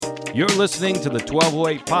You're listening to the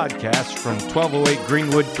 1208 podcast from 1208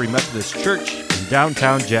 Greenwood Free Methodist Church in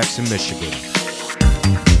downtown Jackson, Michigan.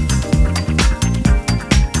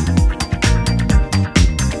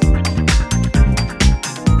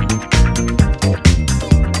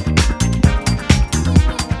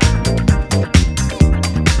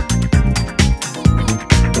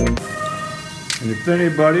 And if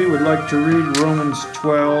anybody would like to read Romans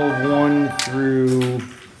 12, 1 through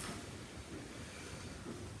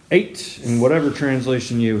 8, in whatever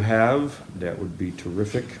translation you have, that would be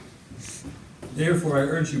terrific. Therefore, I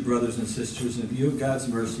urge you, brothers and sisters, in view of God's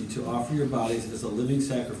mercy, to offer your bodies as a living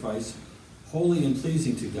sacrifice, holy and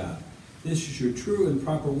pleasing to God. This is your true and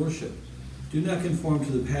proper worship. Do not conform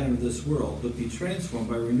to the pattern of this world, but be transformed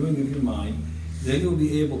by renewing of your mind. Then you will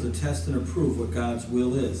be able to test and approve what God's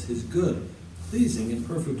will is, his good, pleasing, and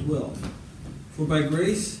perfect will. For by the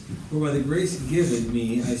grace given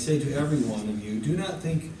me, I say to every one of you, do not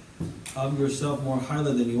think of yourself more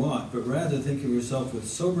highly than you ought, but rather think of yourself with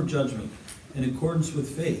sober judgment, in accordance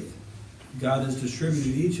with faith. God has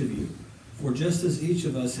distributed each of you. For just as each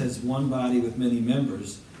of us has one body with many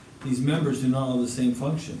members, these members do not all have the same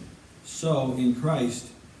function. So, in Christ,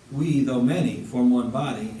 we, though many, form one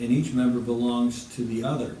body, and each member belongs to the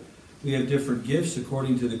other. We have different gifts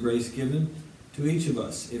according to the grace given to each of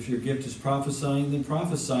us. If your gift is prophesying, then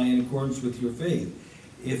prophesy in accordance with your faith.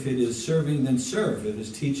 If it is serving, then serve. If it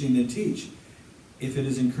is teaching, then teach. If it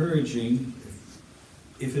is to encourage,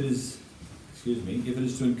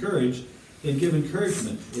 then give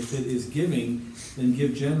encouragement. If it is giving, then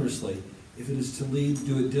give generously. If it is to lead,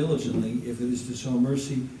 do it diligently. If it is to show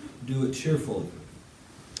mercy, do it cheerfully.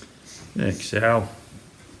 Thanks, Al.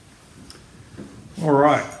 All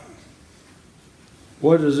right.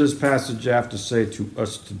 What does this passage have to say to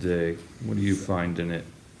us today? What do you find in it?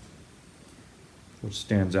 What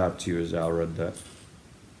stands out to you as Al read that?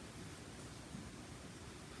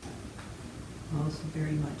 Also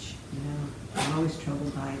very much, I'm always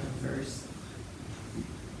troubled by the verse,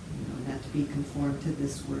 not to be conformed to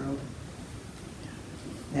this world.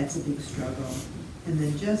 That's a big struggle. And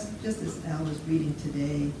then just as Al was reading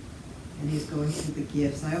today, and he's going through the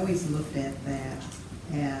gifts, I always looked at that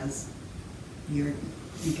as you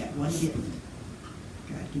got one gift.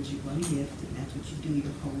 God gives you one gift, and that's what you do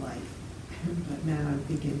your whole life. But now I'm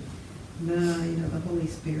thinking, the Holy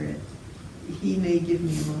Spirit, he may give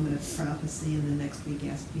me a moment of prophecy and the next week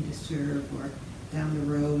ask me to serve, or down the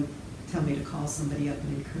road tell me to call somebody up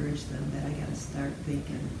and encourage them, that I got to start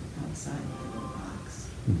thinking outside the little box,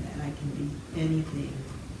 that I can be anything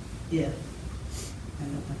if I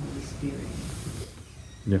let the Holy Spirit.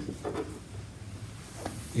 Yeah.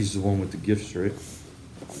 He's the one with the gifts, right?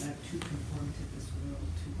 Not to conform to this world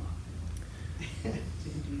too often. To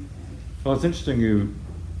do that. Well, it's interesting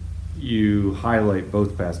you highlight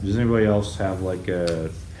both passages. Does anybody else have like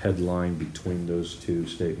a headline between those two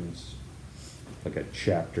statements? Like a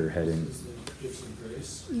chapter heading? Gifts of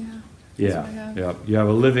grace. Yeah. You have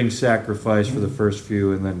a living sacrifice for the first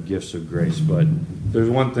few and then gifts of grace. But there's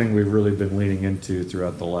one thing we've really been leaning into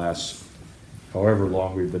throughout the last however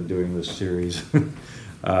long we've been doing this series. This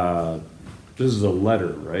is a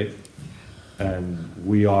letter, right? And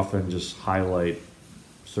we often just highlight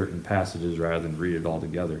certain passages rather than read it all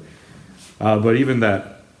together. But even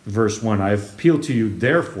that verse 1, I appeal to you,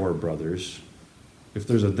 therefore, brothers. If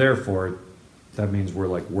there's a therefore, that means we're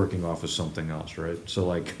like working off of something else, right? So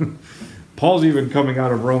like, Paul's even coming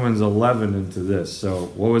out of Romans 11 into this. So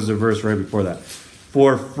what was the verse right before that?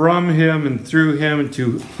 For from him and through him and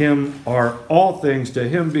to him are all things, to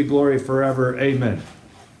him be glory forever. Amen.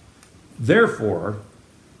 Therefore,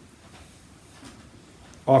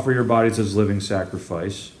 offer your bodies as living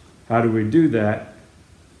sacrifice. How do we do that?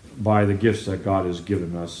 By the gifts that God has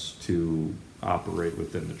given us to operate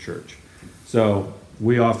within the church. So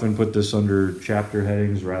we often put this under chapter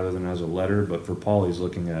headings rather than as a letter, but for Paul, he's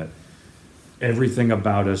looking at everything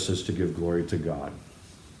about us is to give glory to God.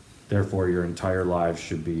 Therefore, your entire lives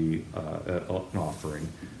should be an offering.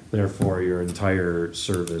 Therefore, your entire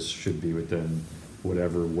service should be within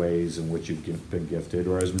whatever ways in which you've been gifted.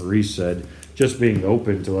 Or as Marie said, just being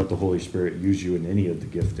open to let the Holy Spirit use you in any of the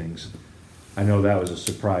giftings. I know that was a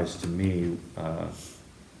surprise to me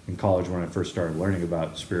in college when I first started learning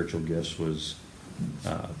about spiritual gifts was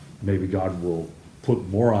maybe God will put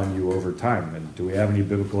more on you over time. And do we have any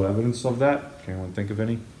biblical evidence of that? Can anyone think of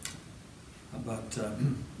any? How about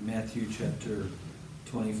Matthew chapter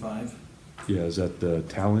 25? Yeah, is that the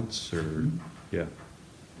talents or, yeah,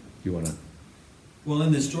 you want to? Well,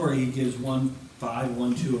 in this story, he gives 1, 5,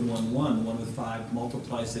 1, 2, and 1, 1. The one with 5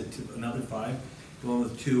 multiplies it to another 5. The one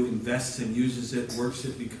with 2 invests and uses it, works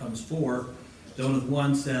it, becomes 4. The one with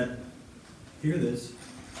one said, hear this,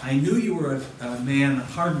 I knew you were a man, a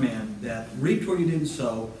hard man, that reaped where you didn't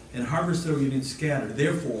sow and harvested where you didn't scatter.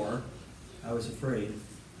 Therefore, I was afraid.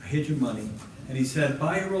 I hid your money. And he said,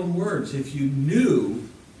 by your own words, if you knew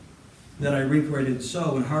that I reaped where I didn't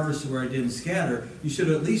sow and harvested where I didn't scatter, you should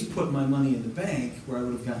have at least put my money in the bank where I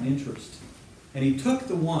would have gotten interest. And he took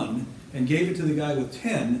the one and gave it to the guy with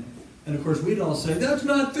 10. And of course, we'd all say, that's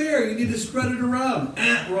not fair. You need to spread it around.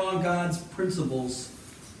 Wrong. God's principles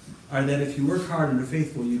are that if you work hard and are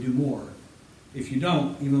faithful, you do more. If you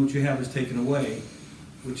don't, even what you have is taken away,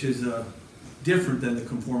 which is different than the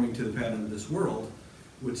conforming to the pattern of this world,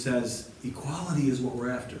 which says equality is what we're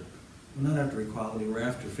after. We're not after equality, we're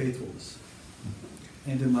after faithfulness.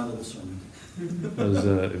 And in my little sermon. That was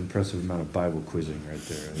an impressive amount of Bible quizzing right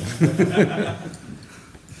there.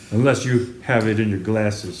 Unless you have it in your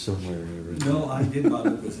glasses somewhere. No, I did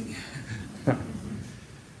Bible quizzing.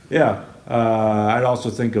 Yeah. I'd also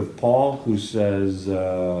think of Paul, who says in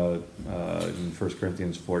 1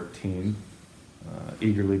 Corinthians 14,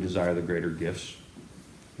 eagerly desire the greater gifts.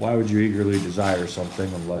 Why would you eagerly desire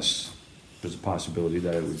something unless there's a possibility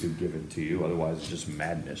that it would be given to you? Otherwise, it's just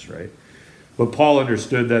madness, right? But Paul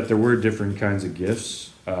understood that there were different kinds of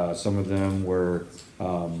gifts. Some of them were,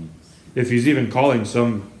 if he's even calling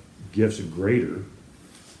some gifts greater,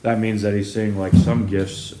 that means that he's saying like some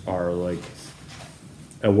gifts are like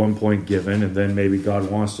at one point given, and then maybe God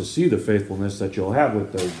wants to see the faithfulness that you'll have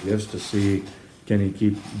with those gifts to see, can he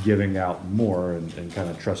keep giving out more and kind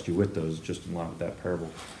of trust you with those, just in line with that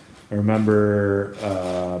parable. I remember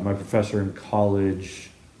my professor in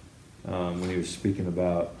college, when he was speaking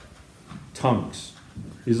about tongues.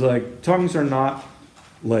 He's like, tongues are not,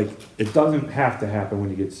 like, it doesn't have to happen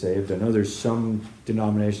when you get saved. I know there's some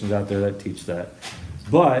denominations out there that teach that.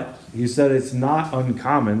 But he said it's not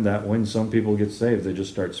uncommon that when some people get saved, they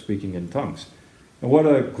just start speaking in tongues. And what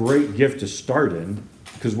a great gift to start in,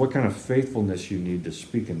 because what kind of faithfulness you need to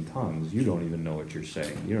speak in tongues, you don't even know what you're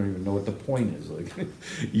saying. You don't even know what the point is. Like,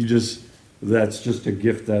 that's just a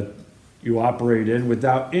gift that you operate in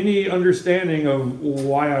without any understanding of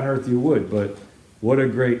why on earth you would. But what a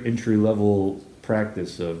great entry-level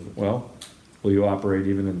practice of, well, will you operate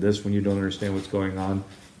even in this when you don't understand what's going on?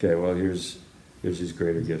 Okay, well, here's these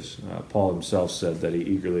greater gifts. Paul himself said that he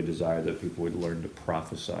eagerly desired that people would learn to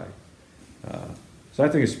prophesy. So I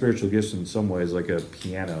think of spiritual gifts in some ways like a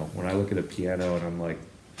piano. When I look at a piano and I'm like,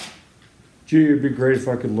 gee, it'd be great if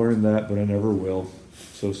I could learn that, but I never will.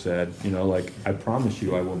 So sad. You know, like, I promise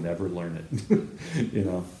you I will never learn it. You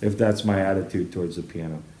know, if that's my attitude towards the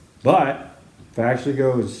piano. But if I actually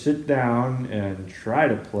go and sit down and try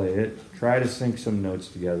to play it, try to sync some notes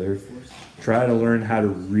together, try to learn how to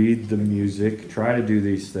read the music, try to do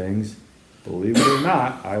these things, believe it or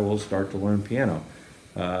not, I will start to learn piano.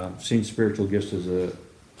 Seen spiritual gifts as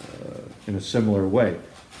in a similar way.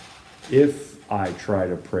 If I try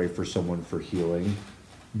to pray for someone for healing,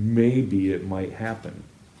 maybe it might happen.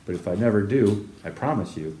 But if I never do, I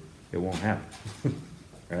promise you, it won't happen.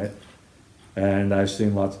 Right? And I've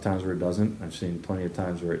seen lots of times where it doesn't. I've seen plenty of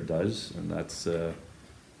times where it does, and that's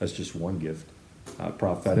just one gift.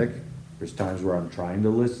 Prophetic. There's times where I'm trying to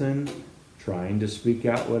listen, trying to speak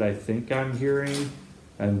out what I think I'm hearing,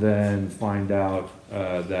 and then find out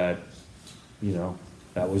that, you know,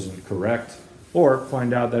 that wasn't correct, or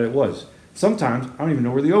find out that it was. Sometimes I don't even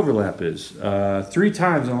know where the overlap is. 3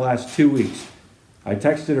 times in the last 2 weeks, I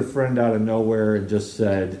texted a friend out of nowhere and just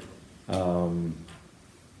said, what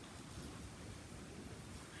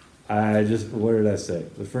did I say?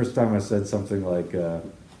 The first time I said something like,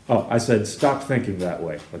 I said, stop thinking that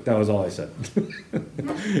way. Like, that was all I said.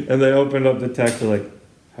 And they opened up the text, and like,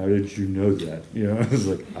 how did you know that? You know, I was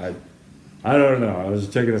like, I don't know. I was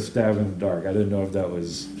taking a stab in the dark. I didn't know if that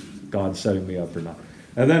was God setting me up or not.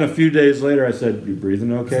 And then a few days later, I said, you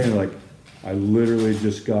breathing okay? And like, I literally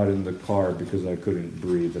just got in the car because I couldn't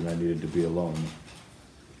breathe and I needed to be alone.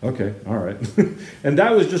 Okay, all right. And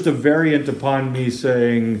that was just a variant upon me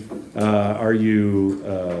saying, are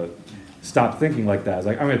you, stop thinking like that. I was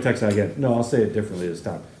like, I'm going to text that again. No, I'll say it differently this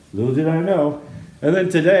time. Little did I know. And then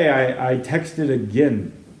today I texted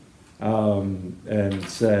again and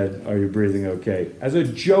said, are you breathing okay? As a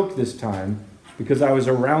joke this time, because I was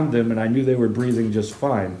around them and I knew they were breathing just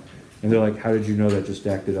fine. And they're like, how did you know that just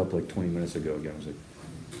acted up like 20 minutes ago again? I was like,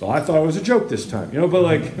 well, I thought it was a joke this time. You know, but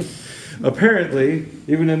like, apparently,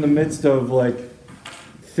 even in the midst of like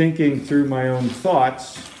thinking through my own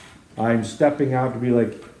thoughts, I'm stepping out to be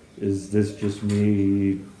like, is this just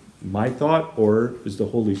me, my thought, or is the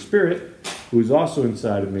Holy Spirit, who's also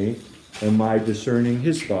inside of me, am I discerning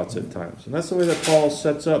his thoughts at times? And that's the way that Paul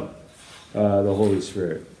sets up the Holy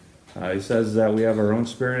Spirit. He says that we have our own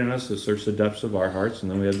spirit in us that searches the depths of our hearts,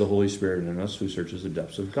 and then we have the Holy Spirit in us who searches the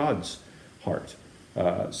depths of God's heart.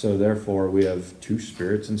 So therefore, we have two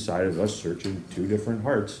spirits inside of us searching two different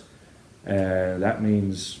hearts. And that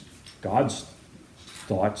means God's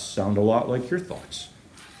thoughts sound a lot like your thoughts.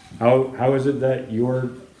 How is it that you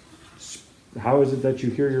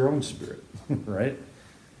hear your own spirit, right?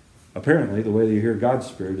 Apparently, the way that you hear God's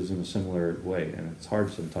spirit is in a similar way, and it's hard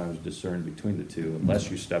sometimes to discern between the two unless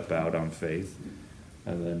you step out on faith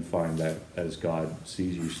and then find that as God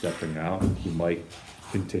sees you stepping out, He might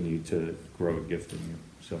continue to grow a gift in you.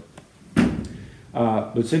 So,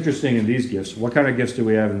 but it's interesting in these gifts. What kind of gifts do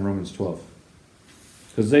we have in Romans 12?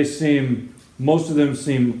 Because most of them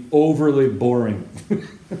seem overly boring.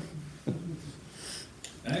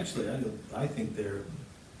 Actually, I think they're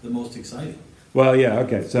the most exciting. Well, yeah,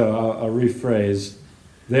 okay, so I'll rephrase.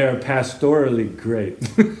 They are pastorally great.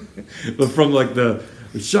 But from like the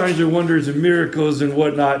signs and wonders and miracles and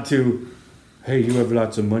whatnot to, hey, you have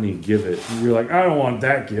lots of money, give it. And you're like, I don't want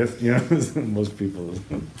that gift, you know, most people.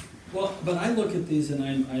 Well, but I look at these and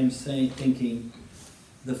I'm thinking,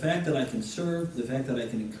 the fact that I can serve, the fact that I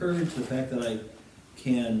can encourage, the fact that I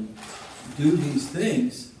can do these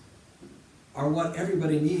things are what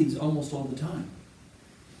everybody needs almost all the time.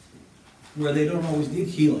 Where they don't always need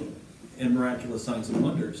healing and miraculous signs and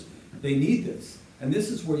wonders. They need this. And this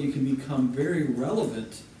is where you can become very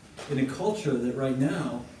relevant in a culture that right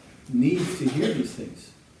now needs to hear these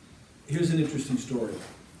things. Here's an interesting story.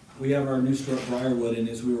 We have our new store at Briarwood, and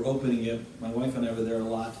as we were opening it, my wife and I were there a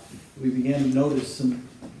lot, we began to notice some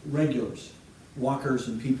regulars, walkers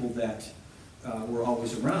and people that were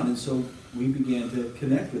always around. And so we began to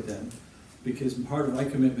connect with them, because part of my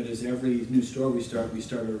commitment is every new store we start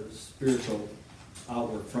a spiritual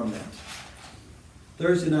outwork from that.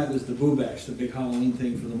 Thursday night was the Boo Bash, the big Halloween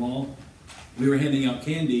thing for the mall. We were handing out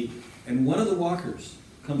candy, and one of the walkers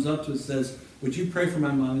comes up to us and says, would you pray for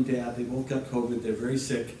my mom and dad? They both got COVID, they're very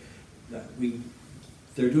sick.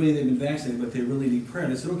 They're doing, they've been vaccinated, but they really need prayer.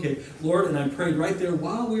 And I said, okay, Lord, and I prayed right there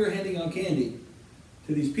while we were handing out candy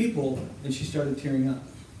to these people, and she started tearing up.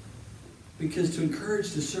 Because to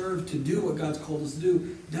encourage, to serve, to do what God's called us to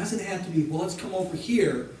do, doesn't have to be, well, let's come over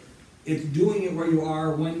here. It's doing it where you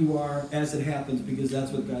are, when you are, as it happens, because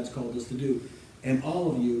that's what God's called us to do. And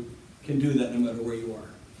all of you can do that no matter where you are.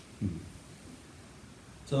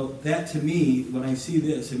 So that to me, when I see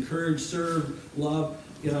this, encourage, serve, love,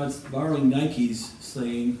 it's borrowing Nike's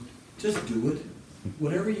saying, just do it.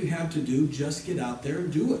 Whatever you have to do, just get out there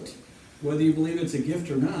and do it. Whether you believe it's a gift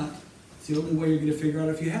or not, it's the only way you're going to figure out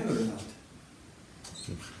if you have it or not.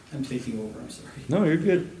 I'm taking over, I'm sorry. No, you're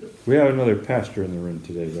good. We have another pastor in the room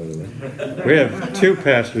today, by the way. We have two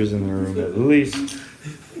pastors in the room, at least.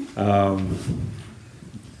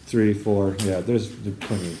 3, 4, yeah, there's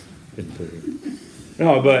plenty of input here.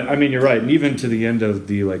 No, but I mean, you're right. And even to the end of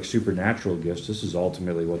the supernatural gifts, this is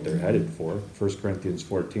ultimately what they're headed for. 1 Corinthians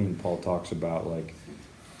 14, Paul talks about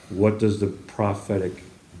what does the prophetic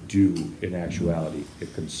do in actuality?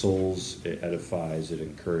 It consoles, it edifies, it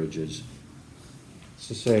encourages. It's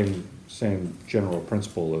the same general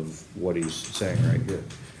principle of what he's saying right here.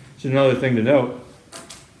 So another thing to note,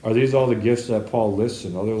 are these all the gifts that Paul lists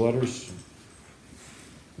in other letters?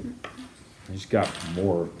 He's got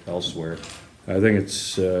more elsewhere. I think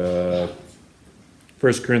it's 1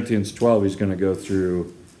 Corinthians 12. He's going to go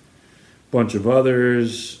through a bunch of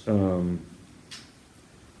others.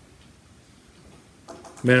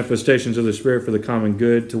 Manifestations of the Spirit for the common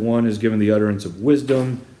good. To one is given the utterance of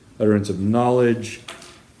wisdom, utterance of knowledge,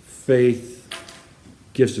 faith,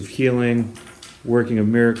 gifts of healing, working of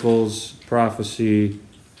miracles, prophecy,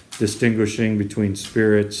 distinguishing between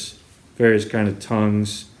spirits, various kind of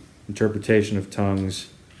tongues, interpretation of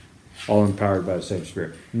tongues, all empowered by the same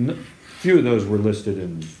Spirit. Few of those were listed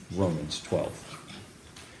in Romans 12.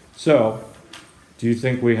 So, do you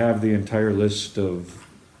think we have the entire list of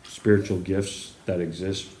spiritual gifts that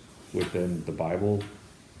exist within the Bible?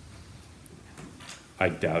 I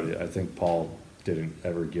doubt it. I think Paul didn't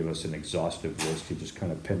ever give us an exhaustive list. He just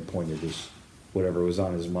kind of pinpointed whatever was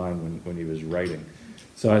on his mind when he was writing.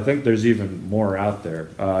 So I think there's even more out there.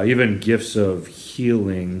 Even gifts of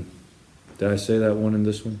healing. Did I say that one in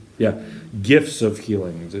this one? Yeah, gifts of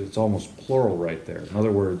healing. It's almost plural right there. In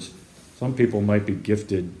other words, some people might be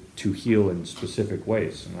gifted to heal in specific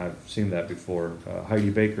ways, and I've seen that before. Heidi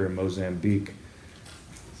Baker in Mozambique,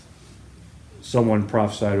 someone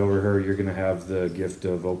prophesied over her, you're going to have the gift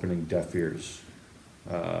of opening deaf ears.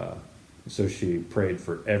 So she prayed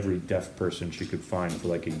for every deaf person she could find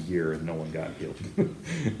for a year, and no one got healed.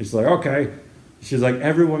 It's okay, she's like,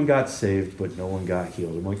 everyone got saved, but no one got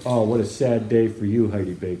healed. I'm like, oh, what a sad day for you,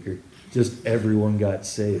 Heidi Baker. Just everyone got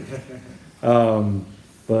saved.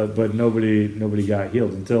 But nobody got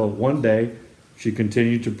healed until one day she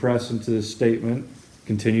continued to press into this statement,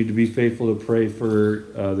 continued to be faithful to pray for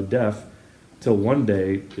the deaf, till one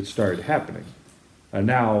day it started happening. And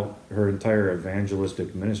now her entire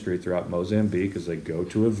evangelistic ministry throughout Mozambique is they go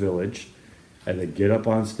to a village and they get up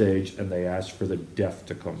on stage and they ask for the deaf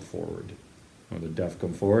to come forward. When the deaf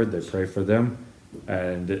come forward, they pray for them,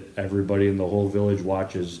 and everybody in the whole village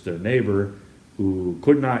watches their neighbor who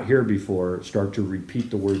could not hear before start to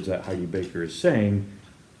repeat the words that Heidi Baker is saying.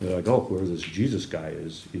 They're like, oh, whoever this Jesus guy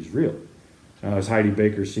is, he's real. Now, does Heidi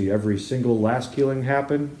Baker see every single last healing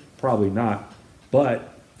happen? Probably not. But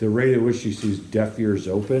the rate at which she sees deaf ears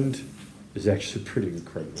opened is actually pretty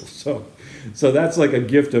incredible. So that's like a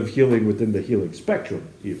gift of healing within the healing spectrum,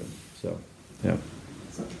 even. So, yeah.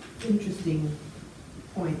 So, interesting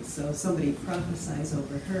point. So somebody prophesies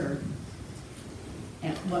over her.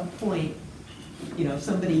 At what point, if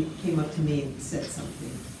somebody came up to me and said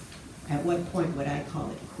something, at what point would I call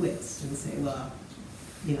it quits and say, well,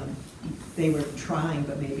 they were trying,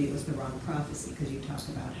 but maybe it was the wrong prophecy, because you talk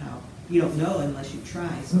about how you don't know unless you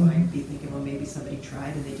try. So I'd be thinking, well, maybe somebody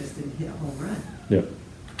tried and they just didn't hit a home run. Yeah.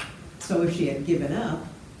 So if she had given up,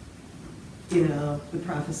 the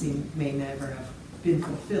prophecy may never have been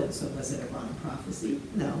fulfilled. So was it a wrong prophecy?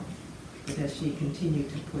 No. But as she continued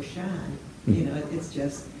to push on, it's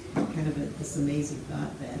just kind of this amazing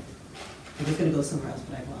thought that I was going to go somewhere else,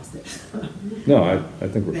 but I've lost it. No, I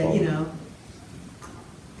think we're that, following.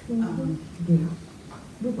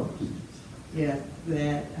 Yeah,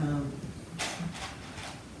 that,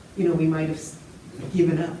 we might have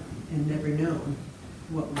given up and never known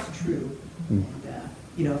what was true. And,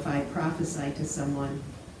 if I prophesy to someone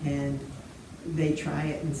and they try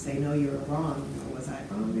it and say, no, you're wrong, was I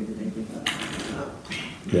wrong, or did they give up?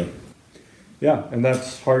 No. Yeah. Yeah, and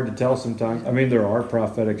that's hard to tell sometimes. I mean, there are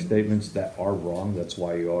prophetic statements that are wrong. That's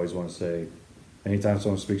why you always want to say, anytime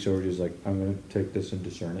someone speaks over you, is like, I'm going to take this and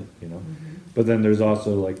discern it, But then there's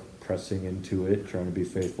also like pressing into it, trying to be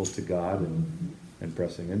faithful to God and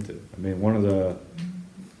pressing into it. I mean, one of the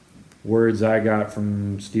words I got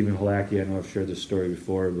from Stephen Halaki, I know I've shared this story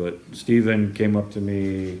before, but Stephen came up to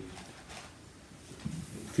me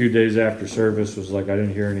a few days after service, was like, I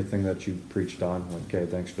didn't hear anything that you preached on. I'm like, okay,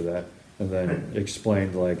 thanks for that. And then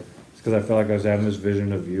explained, like, it's because I felt like I was having this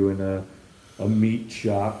vision of you in a meat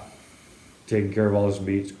shop, taking care of all this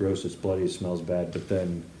meat. It's gross, it's bloody, it smells bad. But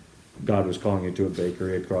then God was calling you to a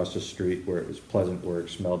bakery across the street where it was pleasant work,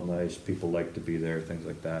 smelled nice, people liked to be there, things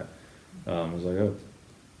like that. I was like, oh,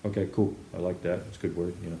 okay, cool. I like that. It's a good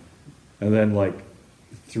word, And then like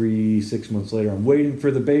 6 months later, I'm waiting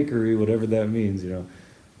for the bakery, whatever that means,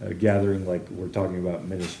 gathering, like we're talking about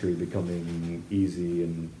ministry becoming easy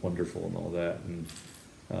and wonderful and all that. And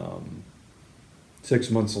 6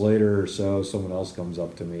 months later or so, someone else comes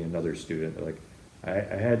up to me, another student, they're like,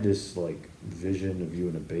 I had this like vision of you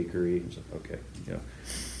in a bakery. I was like, okay,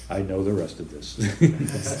 I know the rest of this.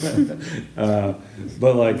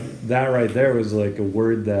 But like that right there was like a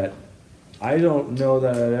word that I don't know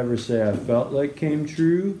that I'd ever say I felt like came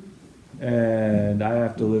true. And I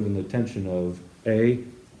have to live in the tension of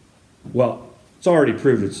well, it's already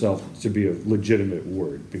proved itself to be a legitimate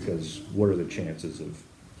word, because what are the chances of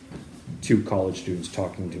two college students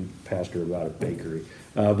talking to a pastor about a bakery?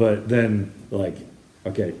 But then, like,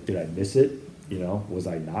 okay, did I miss it? Was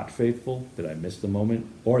I not faithful? Did I miss the moment?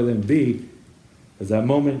 Or then B, is that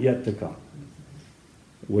moment yet to come?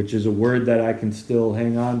 Which is a word that I can still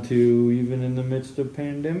hang on to even in the midst of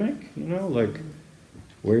pandemic, like,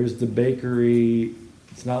 where's the bakery?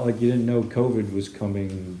 It's not like you didn't know COVID was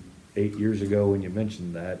coming 8 years ago when you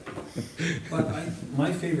mentioned that. But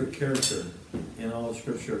my favorite character in all of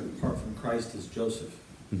Scripture, apart from Christ, is Joseph.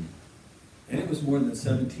 And it was more than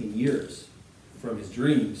 17 years from his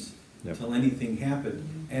dreams till anything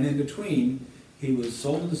happened. And in between, he was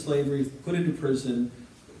sold into slavery, put into prison,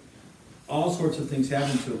 all sorts of things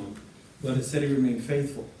happened to him, but it said he remained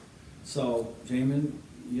faithful. So, Jamin,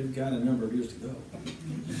 you've got a number of years to go.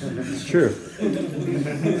 It's true.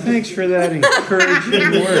 Thanks for that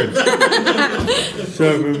encouraging word.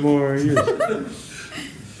 7 more years.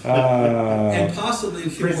 And possibly a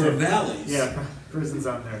few more valleys. Yeah, prison's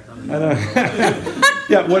on there.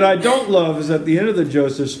 Yeah, what I don't love is at the end of the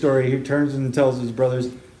Joseph story, he turns and tells his brothers,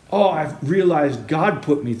 oh, I've realized God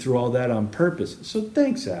put me through all that on purpose. So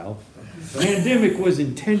thanks, Al. Pandemic was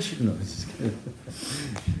intentional.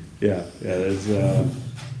 Yeah, there's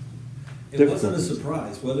It wasn't a difficulties.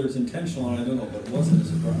 surprise, whether it's intentional or I don't know, but it wasn't a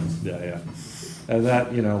surprise. Yeah, yeah. And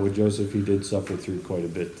that, with Joseph, he did suffer through quite a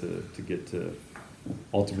bit to get to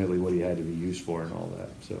ultimately what he had to be used for and all that.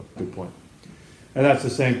 So, good point. And that's the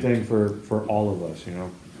same thing for all of us,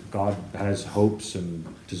 God has hopes and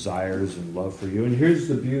desires and love for you. And here's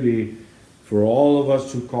the beauty for all of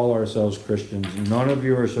us who call ourselves Christians. None of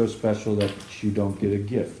you are so special that you don't get a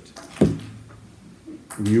gift.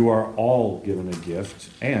 You are all given a gift,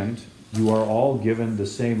 and you are all given the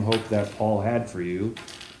same hope that Paul had for you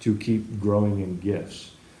to keep growing in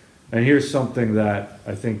gifts. And here's something that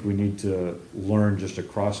I think we need to learn just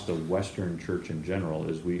across the Western church in general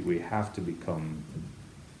is we have to become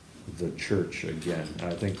the church again. And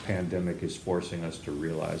I think pandemic is forcing us to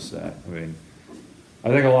realize that. I mean, I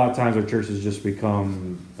think a lot of times our church has just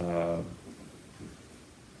become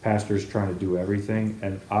pastors trying to do everything,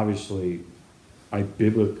 and obviously I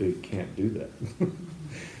biblically can't do that.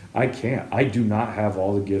 I can't. I do not have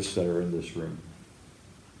all the gifts that are in this room.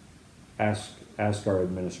 Ask our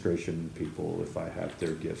administration people if I have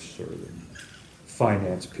their gifts, or the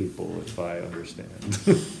finance people if I understand.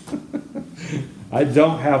 I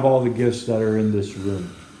don't have all the gifts that are in this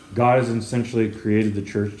room. God has essentially created the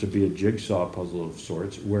church to be a jigsaw puzzle of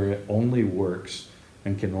sorts, where it only works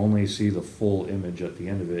and can only see the full image at the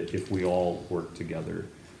end of it if we all work together.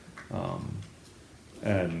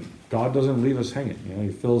 And God doesn't leave us hanging. He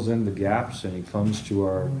fills in the gaps, and he comes to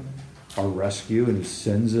our rescue, and he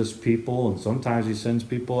sends us people, and sometimes he sends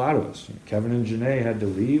people out of us. Kevin and Janae had to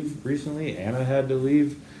leave recently. Anna had to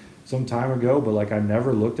leave some time ago, but I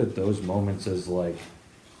never looked at those moments as I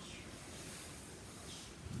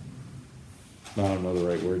don't know the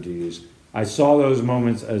right word to use. I saw those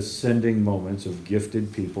moments as sending moments of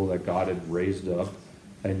gifted people that God had raised up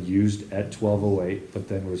and used at 1208, but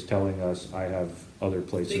then was telling us, I have other Think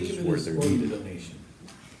places of it where as they're organ needed. donation.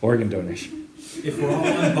 Organ donation. If we're all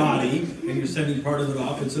one body and you're sending part of it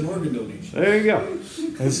off, it's an organ donation. There you go.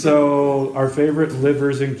 And so our favorite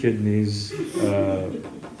livers and kidneys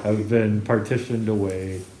have been partitioned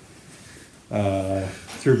away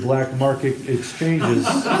through black market exchanges.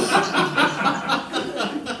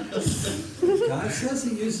 God says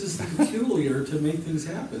he uses the peculiar to make things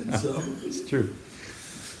happen, so. It's true.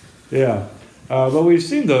 Yeah. But we've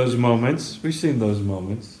seen those moments.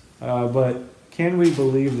 But can we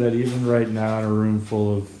believe that even right now in a room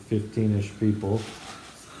full of 15-ish people,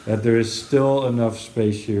 that there is still enough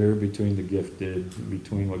space here between the gifted,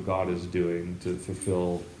 between what God is doing to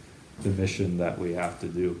fulfill the mission that we have to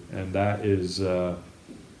do? And that is,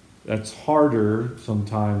 that's harder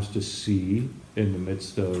sometimes to see in the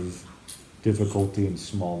midst of difficulty and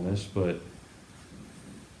smallness, but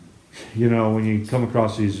when you come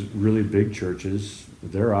across these really big churches,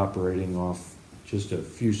 they're operating off just a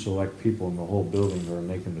few select people in the whole building who are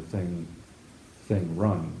making the thing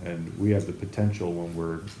run. And we have the potential when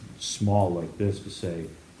we're small like this to say,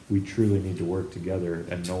 we truly need to work together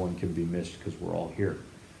and no one can be missed because we're all here.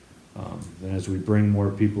 And as we bring more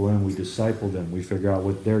people in, we disciple them, we figure out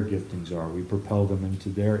what their giftings are, we propel them into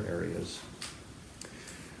their areas.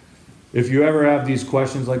 If you ever have these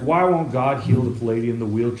questions like, why won't God heal the lady in the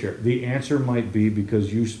wheelchair? The answer might be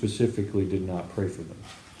because you specifically did not pray for them.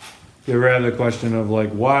 If you ever have the question of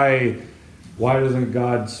why doesn't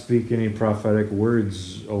God speak any prophetic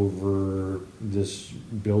words over this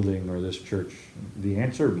building or this church? The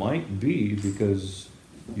answer might be because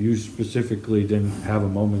you specifically didn't have a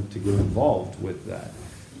moment to get involved with that.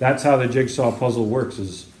 That's how the jigsaw puzzle works,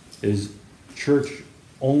 is church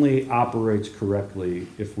only operates correctly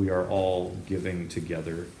if we are all giving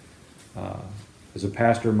together. As a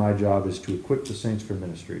pastor, my job is to equip the saints for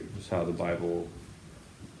ministry, is how the Bible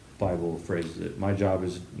phrases it. My job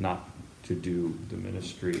is not to do the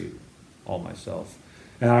ministry all myself.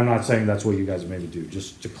 And I'm not saying that's what you guys maybe do,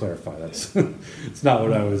 just to clarify. That's it's not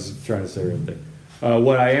what I was trying to say right there.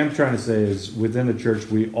 What I am trying to say is within the church,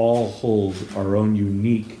 we all hold our own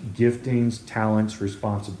unique giftings, talents,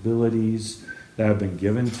 responsibilities that have been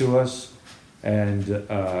given to us. And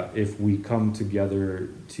if we come together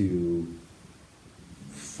to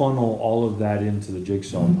funnel all of that into the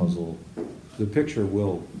jigsaw puzzle, the picture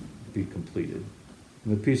will be completed.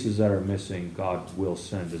 And the pieces that are missing, God will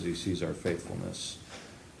send as he sees our faithfulness.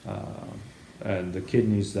 And the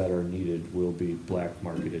kidneys that are needed will be black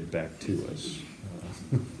marketed back to us.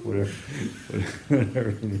 Whatever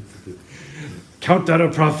you need to do. Count that a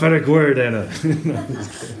prophetic word, Anna.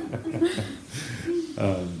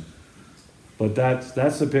 But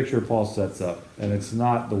that's the picture Paul sets up, and it's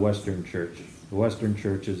not the Western church. The Western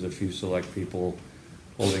church is a few select people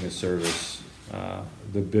holding a service.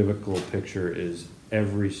 The biblical picture is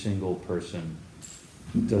every single person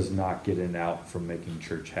does not get an out from making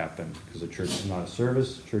church happen, because the church is not a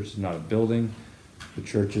service, the church is not a building, the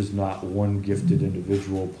church is not one gifted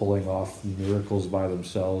individual pulling off miracles by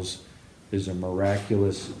themselves. It is a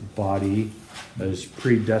miraculous body that is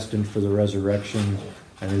predestined for the resurrection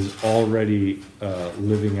and is already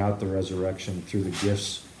living out the resurrection through the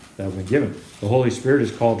gifts that have been given. The Holy Spirit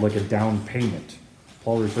is called like a down payment.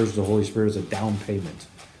 Paul refers to the Holy Spirit as a down payment.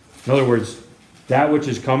 In other words, that which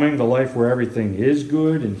is coming, the life where everything is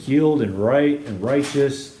good and healed and right and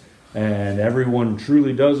righteous, and everyone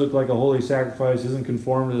truly does look like a holy sacrifice, isn't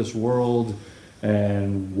conformed to this world,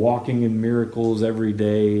 and walking in miracles every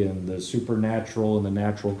day, and the supernatural and the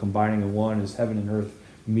natural combining in one as heaven and earth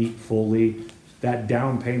meet fully. That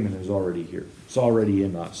down payment is already here. It's already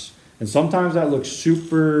in us. And sometimes that looks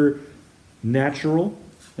super natural,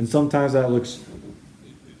 and sometimes that looks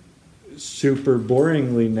super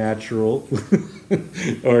boringly natural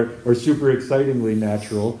or super excitingly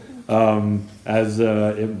natural, as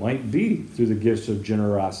it might be through the gifts of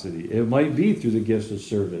generosity. It might be through the gifts of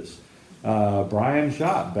service. Brian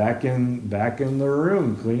Schott back in the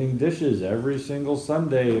room cleaning dishes every single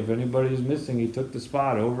Sunday. If anybody's missing, he took the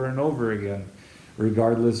spot over and over again,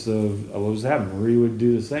 regardless of what was happening. Marie would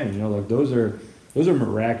do the same. You know, like those are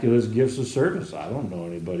miraculous gifts of service. I don't know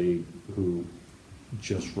anybody who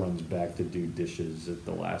just runs back to do dishes at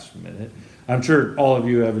the last minute. I'm sure all of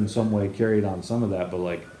you have in some way carried on some of that, but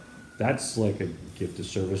like that's like a gift of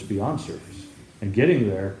service beyond service. And getting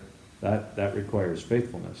there, that requires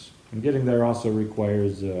faithfulness. And getting there also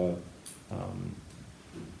requires the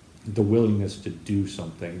willingness to do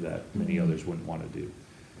something that many others wouldn't want to do.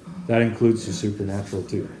 That includes the supernatural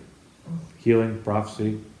too. Healing,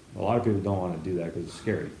 prophecy. A lot of people don't want to do that because it's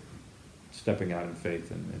scary. Stepping out in faith,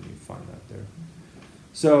 and you find that there.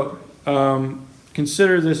 So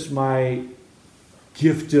consider this my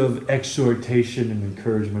gift of exhortation and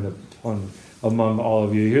encouragement among all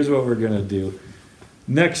of you. Here's what we're going to do.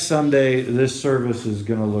 Next Sunday, this service is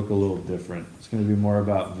going to look a little different. It's going to be more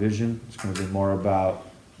about vision. It's going to be more about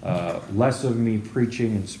less of me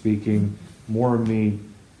preaching and speaking, more of me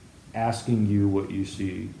asking you what you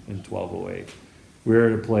see in 1208.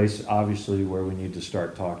 We're at a place, obviously, where we need to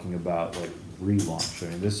start talking about like relaunch. I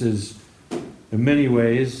mean, this is, in many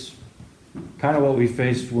ways, kind of what we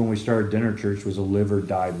faced when we started Dinner Church was a live or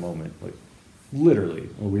die moment. Like, literally,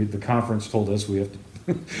 the conference told us we have to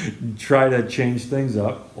try to change things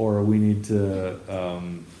up, or we need to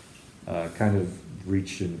kind of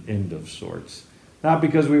reach an end of sorts. Not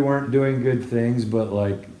because we weren't doing good things, but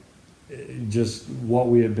like just what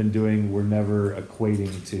we had been doing, we're never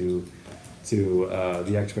equating to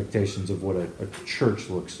the expectations of what a church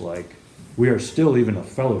looks like. We are still even a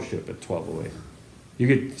fellowship at 1208. You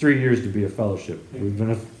get 3 years to be a fellowship. We've been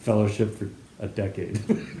a fellowship for a decade.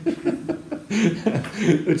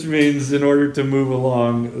 Which means in order to move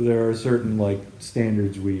along, there are certain like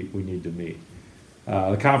standards we need to meet.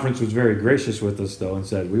 The conference was very gracious with us though and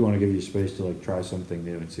said, we want to give you space to like try something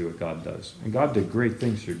new and see what God does. And God did great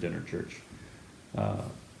things through Dinner Church.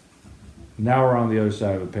 Now we're on the other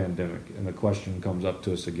side of a pandemic, and the question comes up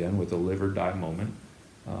to us again with a live or die moment.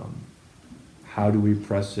 How do we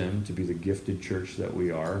press in to be the gifted church that we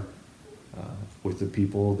are, with the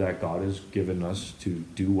people that God has given us to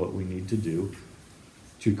do what we need to do,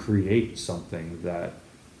 to create something that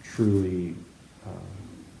truly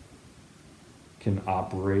can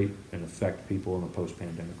operate and affect people in a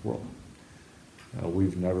post-pandemic world?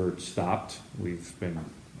 We've never stopped. We've been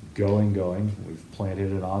going. We've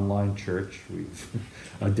planted an online church. We've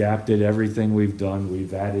adapted everything we've done.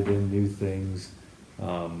 We've added in new things.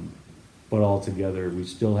 But altogether, we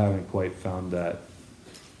still haven't quite found that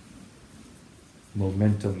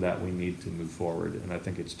momentum that we need to move forward. And I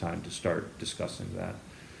think it's time to start discussing that.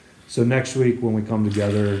 So next week when we come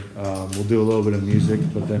together, we'll do a little bit of music,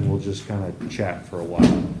 but then we'll just kind of chat for a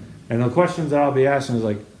while. And the questions that I'll be asking is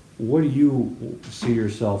like, what do you see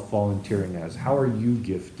yourself volunteering as? How are you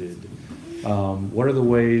gifted? What are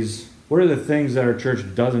the things that our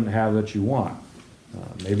church doesn't have that you want?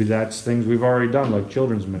 Maybe that's things we've already done, like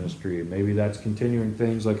children's ministry. Maybe that's continuing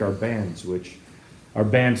things like our bands, which our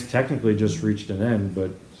bands technically just reached an end,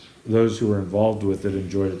 but those who were involved with it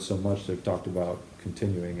enjoyed it so much they've talked about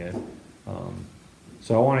continuing it.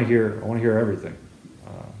 So I want to hear everything.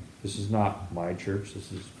 This is not my church.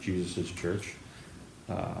 This is Jesus' church.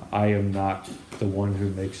 I am not the one who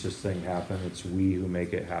makes this thing happen. It's we who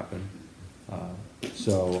make it happen.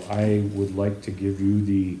 So I would like to give you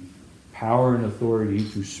the power and authority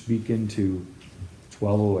to speak into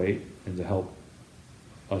 1208 and to help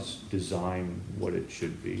us design what it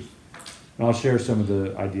should be. And I'll share some of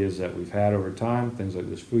the ideas that we've had over time, things like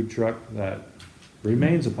this food truck that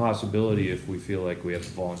remains a possibility if we feel like we have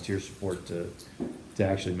the volunteer support to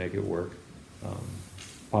actually make it work.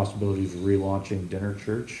 Possibilities of relaunching Dinner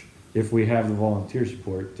Church, if we have the volunteer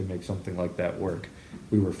support to make something like that work.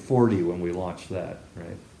 We were 40 when we launched that,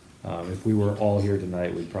 right? If we were all here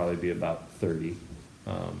tonight, we'd probably be about 30.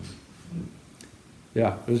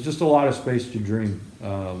 Yeah, there's just a lot of space to dream.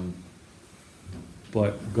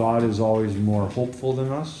 But God is always more hopeful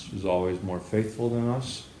than us, is always more faithful than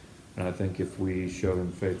us. And I think if we show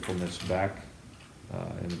him faithfulness back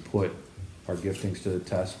and put our giftings to the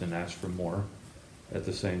test and ask for more at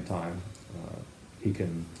the same time, he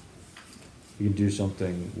can do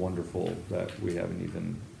something wonderful that we haven't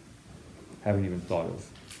even thought of.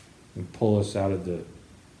 And pull us out of the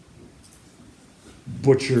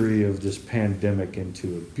butchery of this pandemic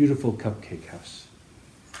into a beautiful cupcake house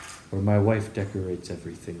where my wife decorates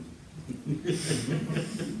everything.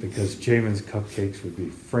 Because Jamin's cupcakes would be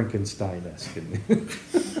Frankenstein-esque.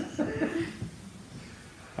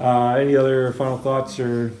 Any other final thoughts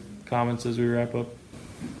or comments as we wrap up?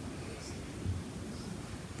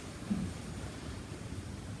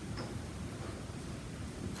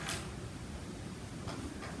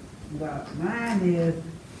 Well, mine is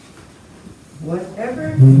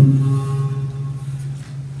whatever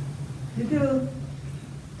you do,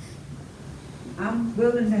 I'm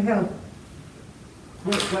willing to help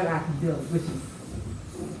with what I can do, which is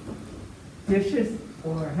dishes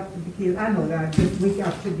or helping the kids. I know that this week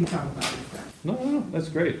I should be talking about this stuff. No, that's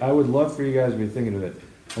great. I would love for you guys to be thinking of it.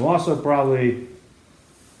 I'm also probably,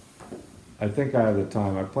 I think I have the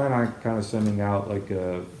time. I plan on kind of sending out like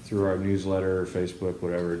through our newsletter or Facebook,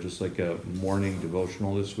 whatever, just like a morning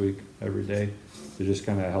devotional this week, every day, to just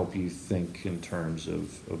kind of help you think in terms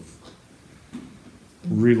of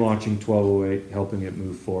relaunching 1208, helping it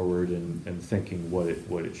move forward, and thinking what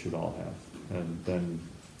it should all have. And then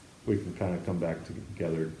we can kind of come back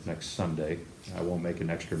together next Sunday. I won't make an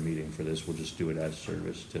extra meeting for this. We'll just do it as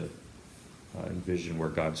service to envision where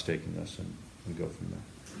God's taking us and go from there.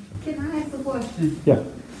 Can I ask a question? Yeah.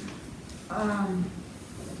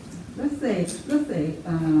 Let's say,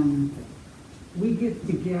 we get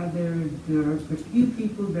together, the few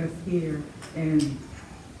people that's here, and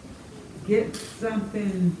get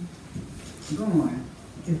something going.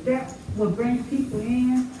 Is that what brings people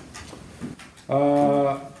in?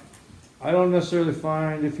 I don't necessarily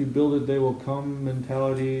find if you build it, they will come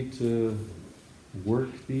mentality to work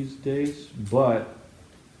these days, but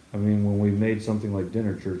I mean, when we made something like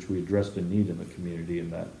Dinner Church, we addressed a need in the community,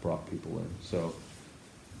 and that brought people in. So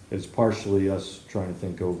it's partially us trying to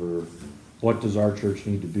think over what does our church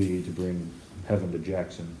need to be to bring heaven to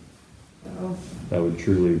Jackson Oh, that would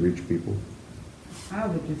truly reach people. I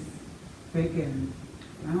was just thinking,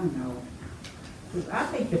 I don't know. 'Cause I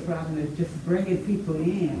think the problem is just bringing people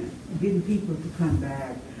in, getting people to come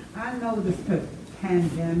back. I know this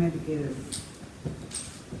pandemic is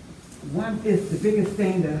the biggest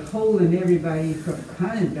thing that's holding everybody from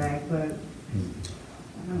coming back, but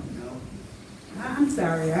I don't know. I'm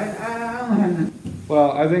sorry, I don't have nothing.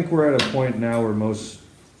 Well, I think we're at a point now where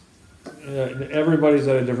everybody's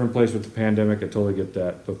at a different place with the pandemic. I totally get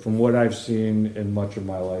that. But from what I've seen in much of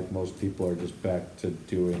my life, most people are just back to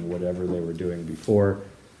doing whatever they were doing before,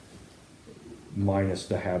 minus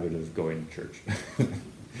the habit of going to church.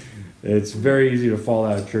 It's very easy to fall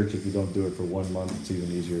out of church if you don't do it for 1 month. It's even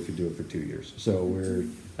easier if you do it for 2 years. So we're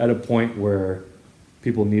at a point where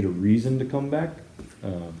people need a reason to come back.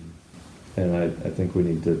 And I think we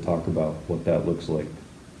need to talk about what that looks like.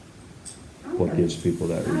 What gives people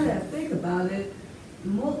that Now reason. that I think about it,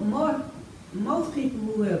 most people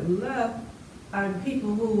who have left are the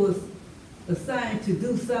people who was assigned to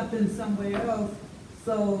do something somewhere else.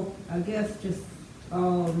 So I guess just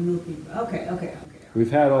all new people. Okay.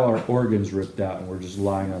 We've had all our organs ripped out and we're just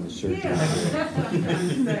lying on the surgery Yeah, floor. that's what I'm trying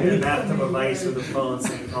to say. In a bathtub of ice with a phone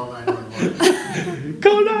saying call 911.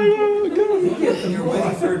 Call 911, You're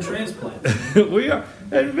waiting for a transplant. go. We are.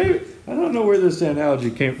 And maybe, I don't know where this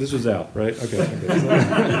analogy came. This was Al, right? Okay.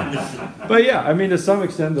 But yeah, I mean, to some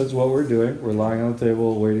extent, that's what we're doing. We're lying on the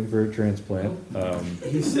table waiting for a transplant.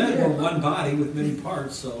 He said we're one body with many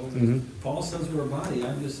parts, so Mhm. Paul says we're a body.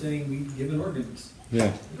 I'm just saying we give it organs.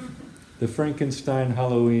 Yeah. The Frankenstein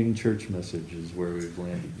Halloween church message is where we've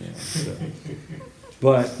landed now. So.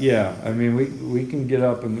 But yeah, I mean, we can get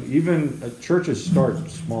up and even churches start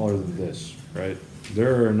smaller than this, right?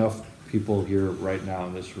 There are enough people here right now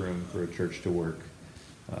in this room for a church to work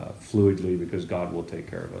fluidly because God will take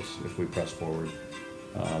care of us if we press forward.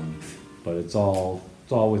 But it's all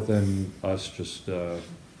within us just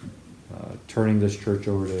turning this church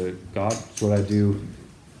over to God. It's what I do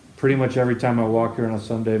pretty much every time I walk here on a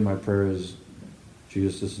Sunday. My prayer is,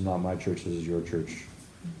 Jesus, this is not my church, this is your church.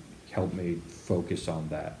 Help me focus on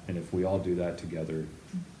that. And if we all do that together,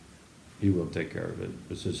 he will take care of it.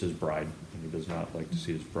 This is his bride, and he does not like to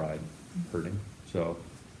see his bride hurting. So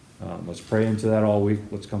let's pray into that all week.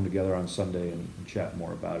 Let's come together on Sunday and chat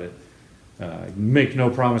more about it. Make no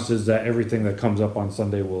promises that everything that comes up on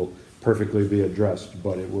Sunday will perfectly be addressed,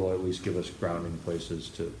 but it will at least give us grounding places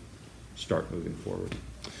to start moving forward.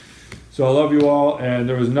 So I love you all, and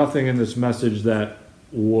there was nothing in this message that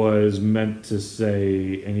was meant to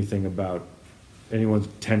say anything about anyone's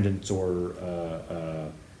attendance or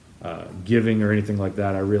giving or anything like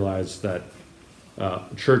that. I realized that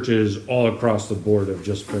churches all across the board have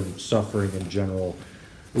just been suffering in general.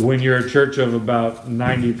 When you're a church of about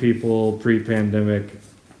 90 people pre-pandemic,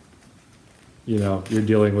 you're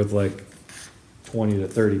dealing with like 20 to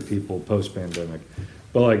 30 people post-pandemic.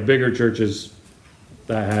 But like bigger churches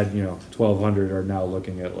that had 1,200 are now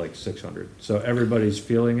looking at like 600. So everybody's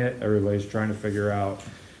feeling it. Everybody's trying to figure out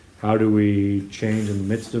how do we change in the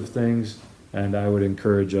midst of things. And I would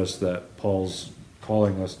encourage us that Paul's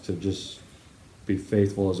calling us to just be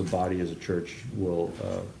faithful as a body, as a church, will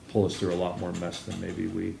pull us through a lot more mess than maybe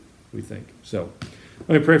we think. So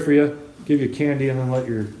let me pray for you, give you candy, and then let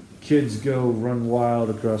your kids go run wild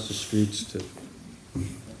across the streets to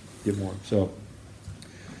get more. So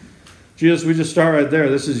Jesus, we just start right there.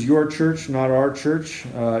 This is your church, not our church.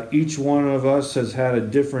 Each one of us has had a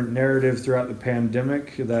different narrative throughout the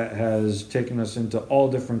pandemic that has taken us into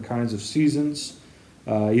all different kinds of seasons,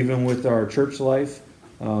 even with our church life.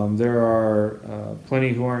 There are plenty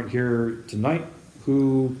who aren't here tonight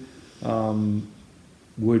who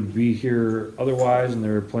would be here otherwise, and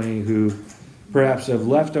there are plenty who perhaps have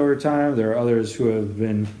left over time. There are others who have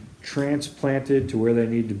been transplanted to where they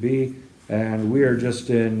need to be, and we are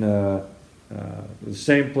just in the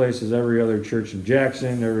same place as every other church in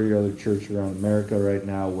Jackson, every other church around America right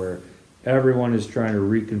now, where everyone is trying to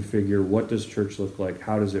reconfigure what does church look like,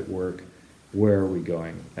 how does it work, where are we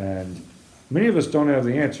going, and many of us don't have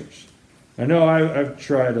the answers. I know I've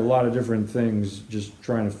tried a lot of different things just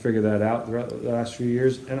trying to figure that out throughout the last few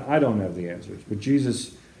years, and I don't have the answers. But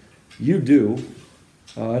Jesus, you do.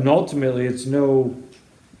 And ultimately, it's no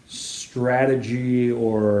strategy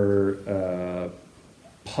or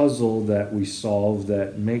puzzle that we solve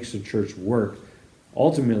that makes a church work.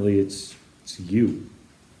 Ultimately, it's you.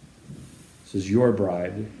 This is your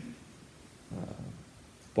bride.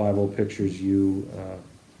 Bible pictures you.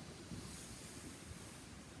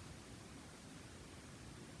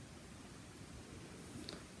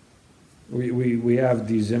 We have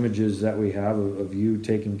these images that we have of you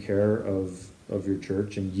taking care of your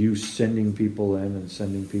church and you sending people in and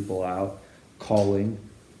sending people out, calling.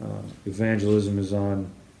 Evangelism is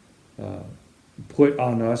put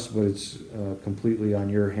on us, but it's completely on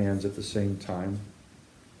your hands at the same time.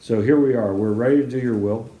 So here we are. We're ready to do your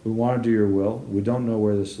will. We want to do your will. We don't know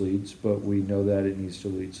where this leads, but we know that it needs to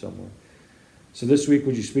lead somewhere. So this week,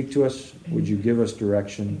 would you speak to us? Would you give us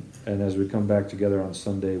direction? And as we come back together on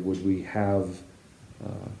Sunday, would we have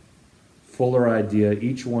fuller idea,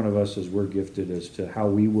 each one of us as we're gifted, as to how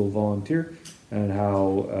we will volunteer and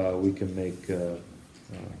how we can make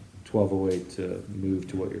 1208 move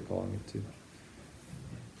to what you're calling it to.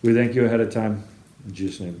 We thank you ahead of time. In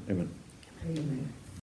Jesus' name, amen. Amen.